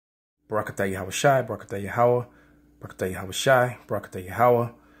Barakatah Yahweh Shai, Barakatah Yahweh, Barakatah Yahweh Shai, Barakatah Yahweh,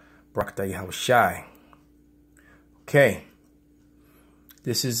 Barakatah Yahweh Shai. Okay.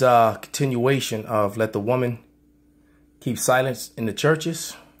 This is a continuation of Let the Woman Keep Silence in the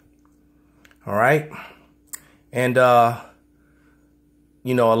Churches. All right. And,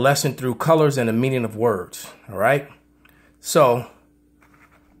 you know, a lesson through colors and the meaning of words. All right. So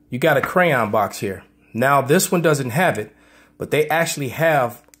you got a crayon box here. Now, this one doesn't have it, but they actually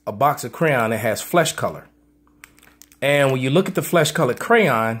have a box of crayon that has flesh color. And when you look at the flesh colored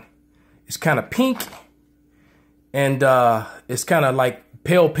crayon, it's kind of pink and it's kind of like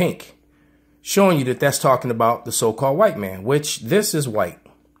pale pink, showing you that that's talking about the so-called white man, which this is white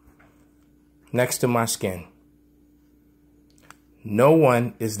next to my skin. No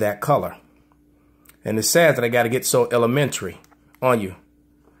one is that color. And it's sad that I got to get so elementary on you.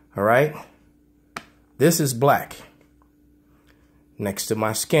 All right. This is black next to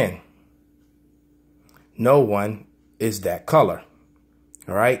my skin. No one is that color.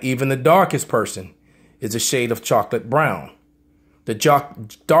 All right. Even the darkest person is a shade of chocolate brown. The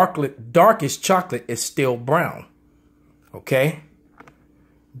darkest chocolate is still brown. Okay.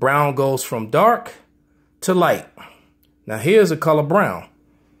 Brown goes from dark to light. Now here's a color brown.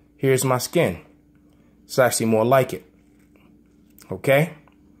 Here's my skin. It's actually more like it. Okay.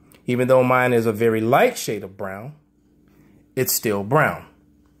 Even though mine is a very light shade of brown, it's still brown.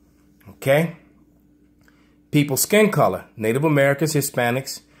 Okay. People's skin color, Native Americans,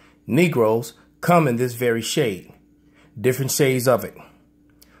 Hispanics, Negroes, come in this very shade. Different shades of it.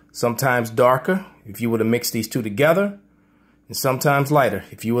 Sometimes darker, if you were to mix these two together, and sometimes lighter,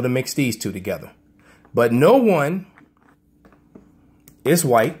 if you were to mix these two together. But no one is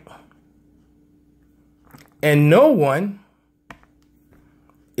white, and no one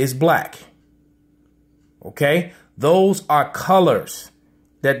is black. Okay? Those are colors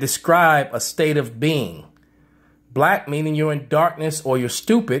that describe a state of being. Black meaning you're in darkness or you're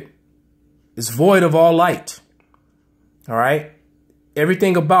stupid, is void of all light. All right?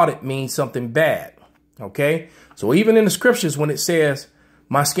 Everything about it means something bad. Okay? So even in the scriptures, when it says,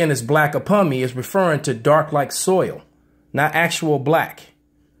 my skin is black upon me, is referring to dark like soil, not actual black.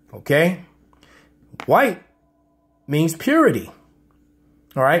 Okay? White means purity.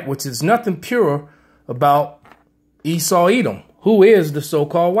 All right? Which is nothing pure about Esau Edom, who is the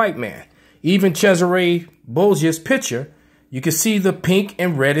so-called white man. Even Cesare Borgia's picture, you can see the pink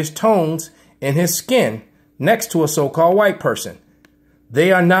and reddish tones in his skin next to a so-called white person.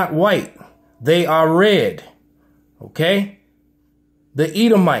 They are not white. They are red. Okay? The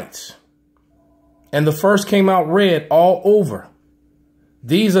Edomites. And the first came out red all over.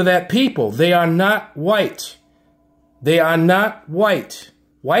 These are that people. They are not white. They are not white.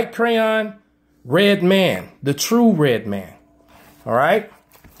 White crayon, red man. The true red man. All right?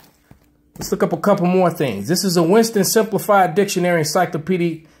 Let's look up a couple more things. This is a Winston Simplified Dictionary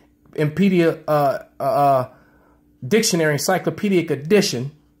Encyclopedia Dictionary Encyclopedic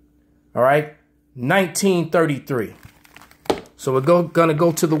Edition. All right, 1933. So we're gonna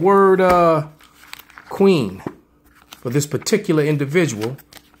go to the word queen for this particular individual.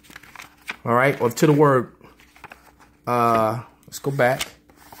 All right, or to the word. Let's go back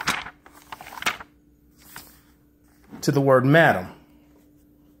to the word madam.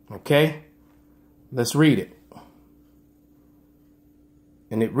 Okay, let's read it.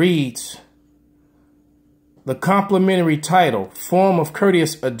 And it reads, the complimentary title, form of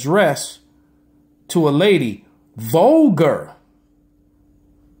courteous address to a lady, vulgar,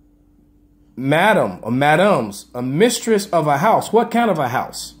 madam or madams, a mistress of a house. What kind of a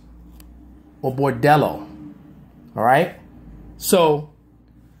house? Or bordello. All right. So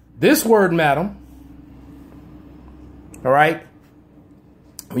this word, madam, all right,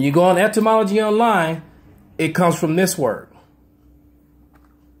 when you go on etymology online, it comes from this word.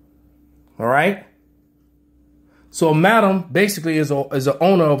 All right. So a madam basically is an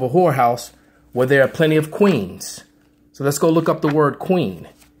owner of a whorehouse where there are plenty of queens. So let's go look up the word queen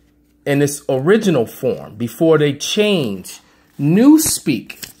in its original form before they change,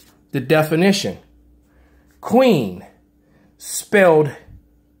 newspeak, the definition. Queen, spelled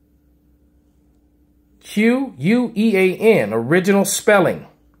Quean, original spelling.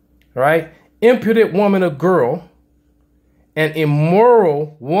 All right. Impudent woman or girl, an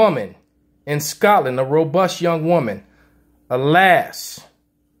immoral woman. In Scotland, a robust young woman, a lass.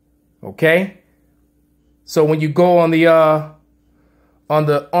 Okay. So when you go on the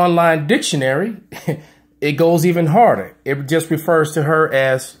online dictionary, it goes even harder. It just refers to her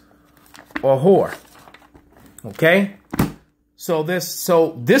as a whore. Okay. So this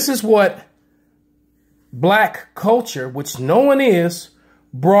is what black culture, which no one is,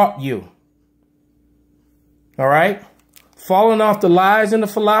 brought you. All right? Falling off the lies and the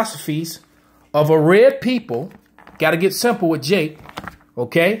philosophies of a red people. Got to get simple with Jake.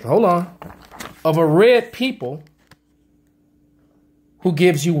 Okay? Hold on. Of a red people who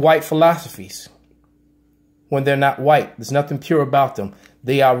gives you white philosophies when they're not white. There's nothing pure about them.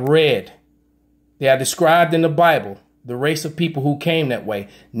 They are red. They are described in the Bible, the race of people who came that way.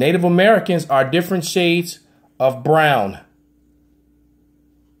 Native Americans are different shades of brown.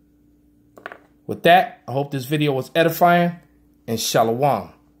 With that, I hope this video was edifying, and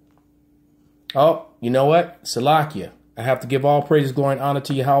shalom. Oh, you know what? Salakia. I have to give all praises, glory, and honor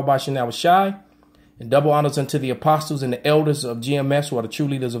to Yahweh Shai Shai, and double honors unto the apostles and the elders of GMS, who are the true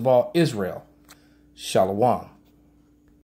leaders of all Israel. Shalom.